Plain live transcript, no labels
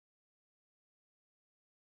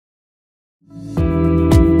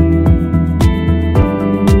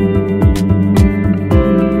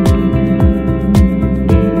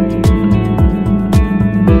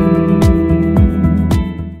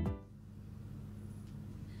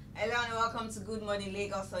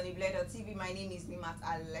Lagos on TV. My name is Nimat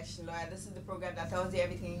Aleshloya. This is the program that tells you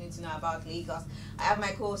everything you need to know about Lagos. I have my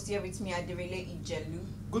co-host here with me, Adirele Ijelu.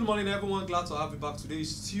 Good morning, everyone. Glad to have you back. Today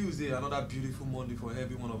is Tuesday, another beautiful Monday for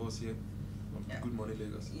every one of us here. Yeah. Good morning,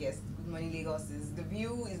 Lagos. Yes, Good Morning Lagos is the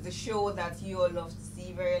view, is the show that you all love to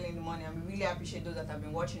see very early in the morning, and we really appreciate those that have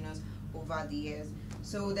been watching us over the years.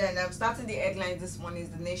 So then, I'm starting the headlines this morning is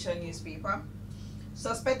the Nation newspaper.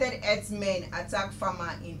 Suspected herdsmen attack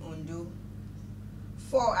farmer in Ondo.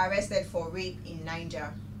 4 arrested for rape in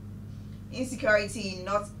Niger. Insecurity in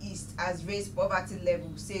Northeast has raised poverty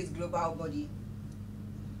level, says global body.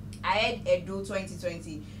 Ahead Edo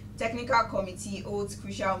 2020, technical committee holds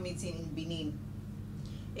crucial meeting in Benin.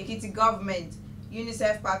 Ekiti Govt,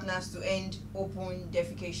 UNICEF partners to end open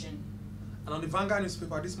defecation. And on the Vanguard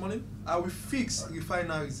newspaper this morning, I will fix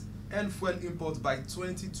refineries and fuel imports by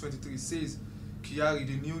 2023, says Kyari,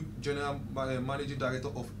 the new general managing director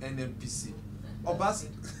of NNPC.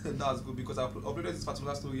 Obaseki, that's good because I uploaded this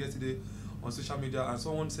particular story yesterday on social media and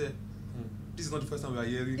someone said, this is not the first time we are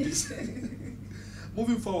hearing this.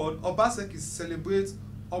 Moving forward, Obaseki celebrates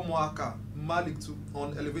Omoaka, Malik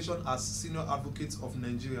on elevation as senior advocate of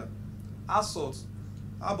Nigeria. Assault,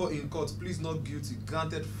 Abo in court, please not guilty,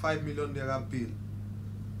 granted 5 million naira bail.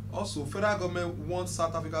 Also, federal government wants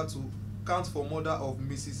South Africa to count for murder of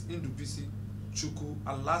Mrs. NNPC Chukwu,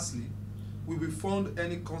 and lastly, we will fund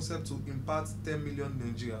any concept to impact 10 million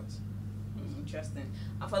Nigerians. Interesting.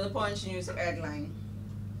 And for the Punch News headline,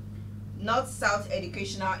 North-South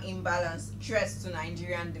educational imbalance threats to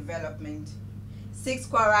Nigerian development. 6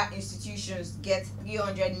 Kwara institutions get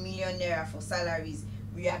 300 million naira for salaries,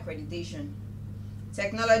 re-accreditation.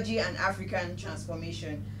 Technology and African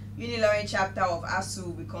transformation. Unilorin chapter of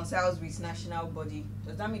ASU reconciles with national body.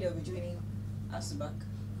 Does that mean they'll be joining ASU back?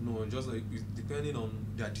 No, just like depending on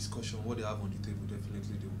their discussion, what they have on the table,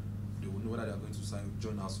 definitely they will know whether they are going to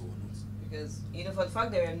join ASU or not. Because for the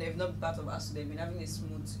fact that they've not been part of ASU, they've been having a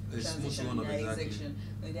smooth transition in their execution,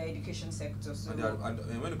 in their education sector. So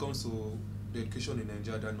and when it comes to the education in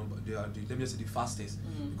Nigeria, they are let me just say the fastest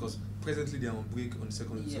because presently they are on break on the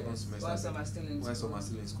second semester. While some are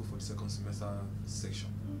still in school for the second semester section.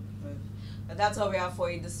 But that's all we have for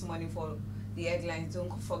you this morning for the headlines.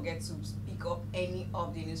 Don't forget to pick up any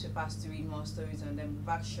of the newspapers to read more stories on them.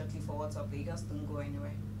 Back shortly for What's Up Lagos. Don't go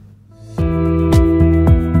anywhere.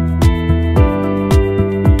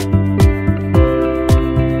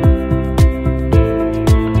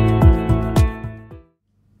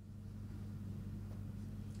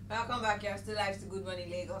 Welcome back. You're still live to Good Morning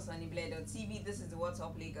Lagos on TV. This is the What's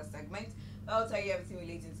Up Lagos segment. I'll tell you everything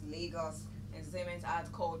relating to Lagos, entertainment,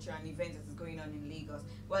 art, culture, and events that is going on in Lagos.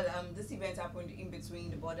 Well, this event happened in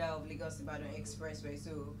between the border of Lagos-Ibadan Expressway,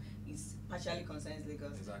 so it partially concerns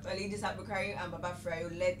Lagos. Exactly. Well, Idris Abdulkarim and Baba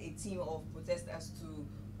Frayo led a team of protesters to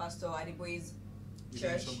Pastor Adeboye's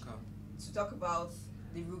church to talk about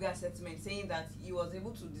the Ruga settlement, saying that he was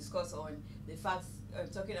able to discuss on the facts,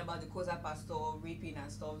 talking about the Koza pastor raping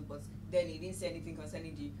and stuff, but then he didn't say anything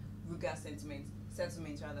concerning the Ruga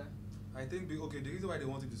settlement rather. I think the reason why they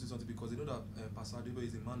wanted to say something because they know that Pastor Adeboye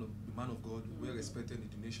is a man of God, well respected in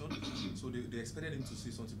the nation, so they expected him to say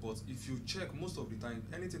something. But if you check, most of the time,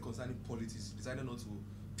 anything concerning politics, he decided not to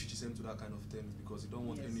pitch him to that kind of terms because he don't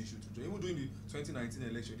want any issue to join. Even during the 2019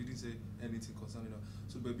 election, he didn't say anything concerning that.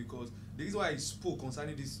 So, but because the reason why he spoke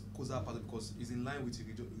concerning this Koza pastor because he's in line with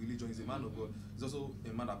religion, he's a man of God. He's also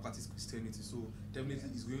a man that practices Christianity. So definitely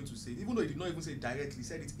he's going to say, even though he did not even say it directly, he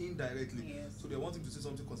said it indirectly. So they want him to say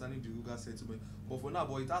something concerning the Ruga settlement. But for now,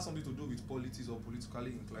 it has something to do with politics or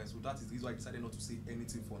politically inclined. So that is the reason why I decided not to say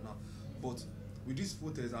anything for now. But with this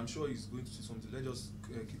protest, I'm sure he's going to say something. Let's just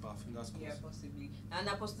keep our fingers crossed. Yeah, possibly. And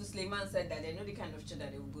Apostle Suleiman said that they know the kind of church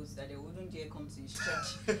that they will go to, that they wouldn't dare come to his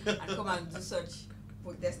church and come and do such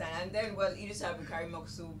protest. And then, well, Idris Abdulkarim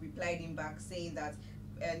also replied him back saying that,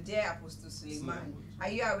 dear Apostle Suleiman, are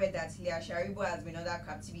you aware that Leah Sharibo has been under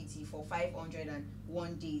captivity for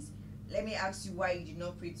 501 days? Let me ask you why you did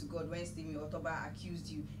not pray to God when Stephen Otoba accused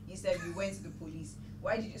you. Instead, you went to the police.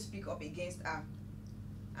 Why did you speak up against her?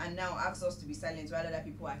 And now ask us to be silent while other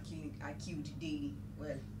people are killed daily.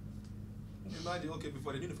 Well, imagine,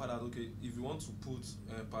 before they knew the fact that, if you want to put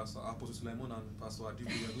Pastor Apostle Suleiman and Pastor Adibu,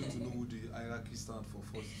 you're going to know who the hierarchy stand for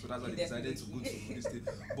first. So that's why they decided to go to this state.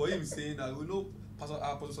 But him saying that, we know Pastor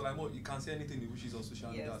Apostle Suleiman, you can't say anything which is on social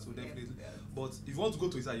media, so definitely. But if you want to go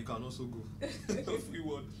to his side, you can also go. Free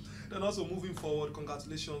word. Then also moving forward,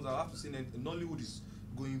 congratulations. I have to say that Nollywood is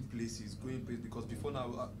going places, because before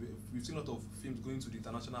now we've seen a lot of films going to the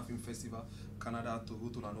International Film Festival, Canada,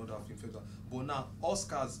 Toronto, and other film festival. But now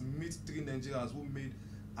Oscars meet 3 Nigerians who made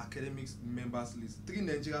academics members list. 3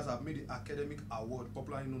 Nigerians have made the academic award,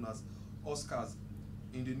 popularly known as Oscars,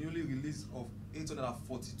 in the newly release of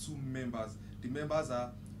 842 members. The members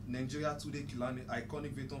are Nigeria Today Kilani,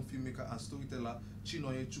 iconic veteran filmmaker and storyteller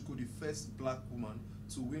Chinonye Chukwu, the first black woman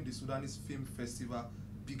to win the Sudanese Film Festival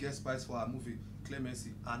biggest prize for her movie Clemency,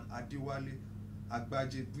 and Adewale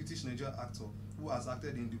Agbaje, British Nigerian actor who has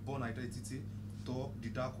acted in The Born Identity, Thor, The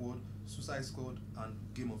Dark World, Suicide Squad, and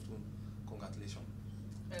Game of Thrones. Congratulations.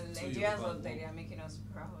 Nigerians out there, they are making us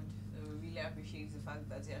proud. So we really appreciate the fact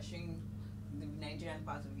that they are showing the Nigerian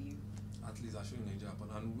part of you. At least are showing Nigeria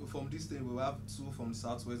part. And from this thing, we will have 2 from the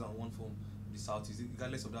Southwest and 1 from the Southeast.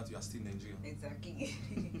 Regardless of that, you are still Nigerian. Exactly.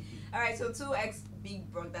 Alright, so 2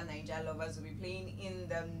 ex-Big Brother Nigeria lovers will be playing in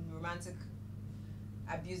the romantic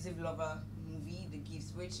abusive lover movie, The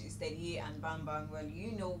Gifts, which is Teddy and Bam Bam. Well,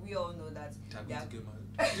 you know, we all know that they are going to get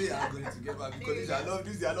married. They are going to get married because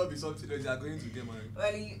this are not be something else. They are going to get married.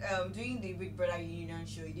 Well, during the Big Brother reunion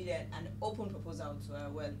show, he did an open proposal to her.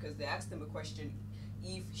 Well, because they asked him a question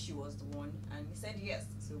if she was the one, and he said yes.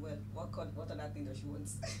 So, well, what other thing does she want?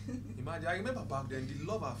 Imagine, I remember back then the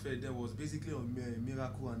love affair there was basically on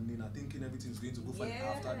Miracle and Nina, thinking everything's going to go fine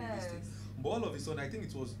after the listing. But all of a sudden, I think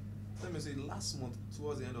it was, let me say, last month,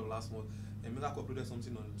 towards the end of last month, Miracle uploaded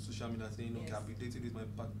something on social media saying, okay, I've been dating with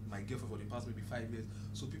my girlfriend for the past maybe 5 years.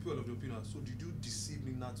 So people of the opinion, so did you deceive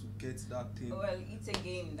Nina to get that thing? Well, it's a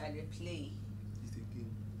game that they play. It's a game.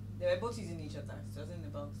 They were both using each other. It wasn't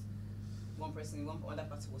about one person, one other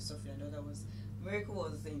party was suffering, and the other was Miracle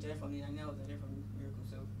was enjoying from Nina, and Nina was enjoying from Miracle.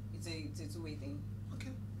 So it's a 2-way thing. Okay.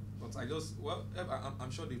 But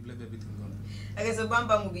I'm sure they've left everything gone. Okay, so Bam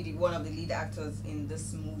Bam will be one of the lead actors in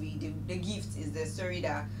this movie. The Gift is the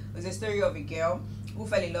story of a girl who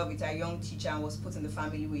fell in love with her young teacher and was put in the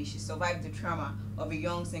family where she survived the trauma of a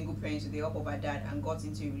young single parent with the help of her dad and got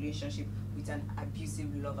into a relationship with an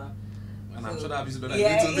abusive lover. And I'm sure that abusive lover is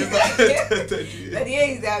going to live. But here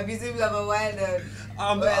is the abusive lover while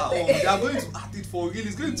they are going to act it for real.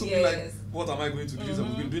 It's going to be like, what am I going to do?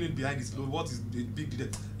 We've been doing it behind this load. What is the big deal?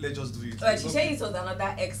 Let's just do it. Well, she said it was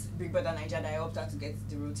another ex-Big Brother Nigeria that helped her to get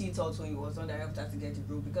the role. Teen Told Tony was one that helped her to get the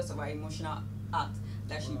role because of her emotional act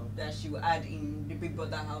that she would add in the Big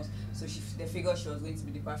Brother house. So they figured she was going to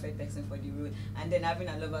be the perfect person for the role. And then having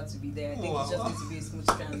a lover to be there, I think it's just going to be a smooth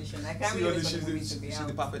transition. I can't really wait for the movie to be out. She's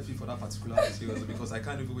the perfect fit for that particular series because I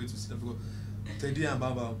can't even wait to see them go. Teddy and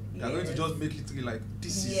Bam Bam, they are going to just make it like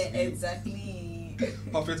this is exactly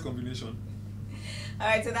perfect combination.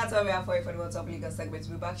 Alright, so that's all we have for you for the World Top League segment.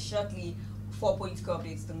 We'll be back shortly for political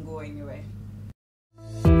updates. Don't go anywhere.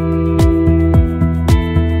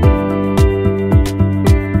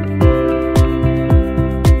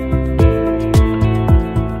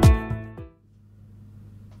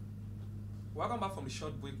 Welcome back from the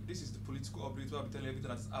short break. This is the political update where I'll be telling you everything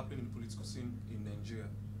that is happening in the political scene in Nigeria.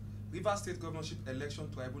 Rivers State Governorship Election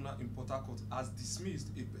Tribunal in Port Harcourt has dismissed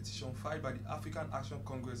a petition filed by the African Action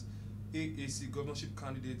Congress AAC governorship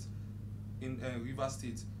candidate in Rivers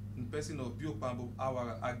State in person of Biopambo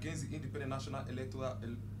Awara against the Independent National Electoral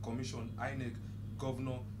Commission INEC,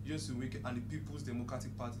 Governor Yusuf Wike and the People's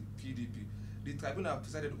Democratic Party PDP. The tribunal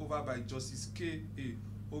presided over by Justice K.A.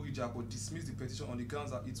 Orijapo dismissed the petition on the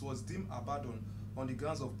grounds that it was deemed abandoned on the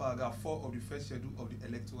grounds of paragraph 4 of the first schedule of the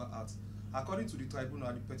Electoral Act. According to the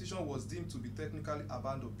tribunal, the petition was deemed to be technically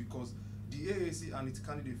abandoned because the AAC and its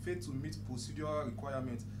candidate failed to meet procedural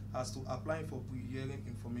requirements as to applying for pre-hearing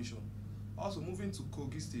information. Also moving to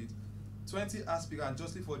Kogi State, 20 aspirants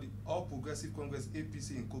justly for the All Progressive Congress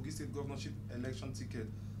APC in Kogi State governorship election ticket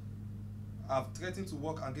have threatened to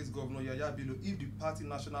work against Governor Yaya Bello if the Party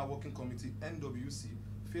National Working Committee (NWC)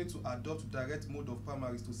 failed to adopt direct mode of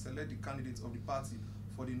primaries to select the candidates of the party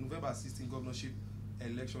for the November 16 governorship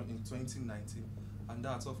election in 2019. And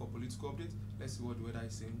that's all for political update. Let's see what the weather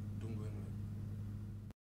is saying. Don't go anywhere.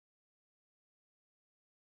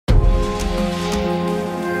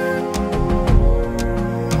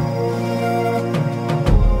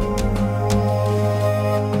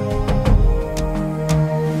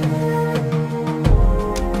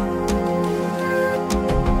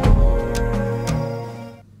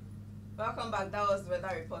 That was the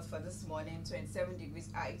weather report for this morning. 27 degrees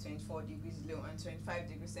high, 24 degrees low, and 25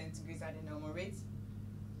 degrees centigrade at the normal rate.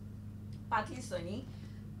 Partly sunny,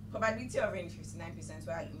 probability of rain 59%,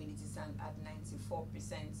 while humidity stand at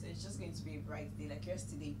 94%. So it's just going to be a bright day like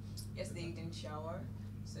yesterday. Yesterday you didn't shower,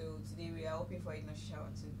 so today we are hoping for it not to shower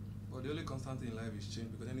too. But the only constant thing in life is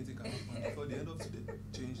change, because anything can happen before the end of today.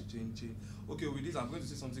 Change. Okay, with this, I'm going to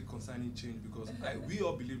say something concerning change, because we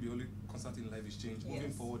all believe the only constant thing in life is change. Yes.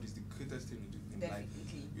 Moving forward is the greatest thing in life.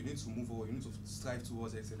 You need to move forward, you need to strive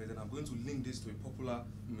towards excellence. And I'm going to link this to a popular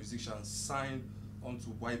musician signed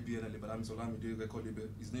onto YBN label, Olamide record label.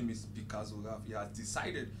 His name is Picasso Raf. He has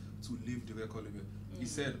decided to leave the record label. He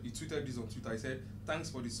tweeted this on Twitter. He said, "Thanks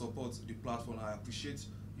for the support, the platform. I appreciate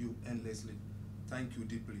you endlessly. Thank you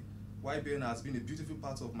deeply. YBN has been a beautiful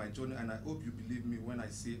part of my journey, and I hope you believe me when I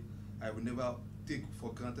say I will never take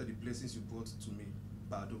for granted the blessings you brought to me."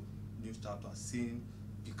 Bado, new chapter, saying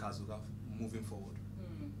Picasso Raf, moving forward.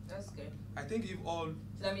 That's good. I think if all... So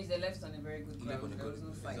that means they left on a very good ground. There was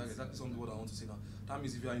no fight. Exactly something what I want to say now. That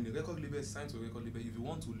means if you are in the record label, signed to a record label, if you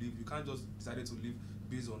want to leave, you can't just decide to leave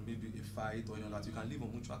based on maybe a fight or that. You can leave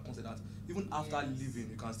on mutual consent. That even after leaving,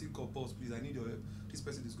 you can still call, "Boss, please, I need your help." This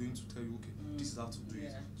person is going to tell you, "Okay, this is how to do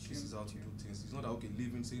it. This is how to do things." It's not that, okay,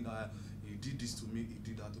 leaving, saying that he did this to me, he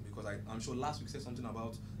did that to me. Because I'm sure last week said something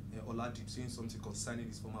about Oladip saying something concerning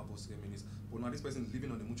his former boss, Reminis. But now this person is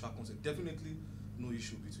living on the mutual consent. Definitely no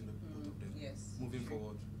issue between the both of them. Yes. Moving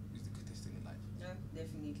forward is the greatest thing in life. Yeah,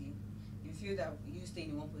 definitely. You feel that you staying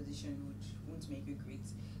in one position won't make you great,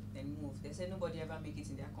 then move. They say nobody ever make it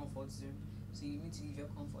in their comfort zone. So you need to leave your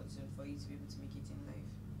comfort zone for you to be able to make it in life.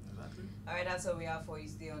 Exactly. Alright, that's all we have for you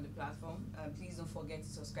today on the platform. Please don't forget to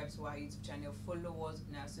subscribe to our YouTube channel. Follow us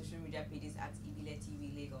on our social media pages at Ibile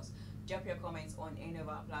TV Lagos. Drop your comments on any of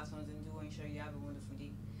our platforms, and do ensure you have a wonderful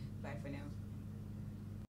day. Bye for now.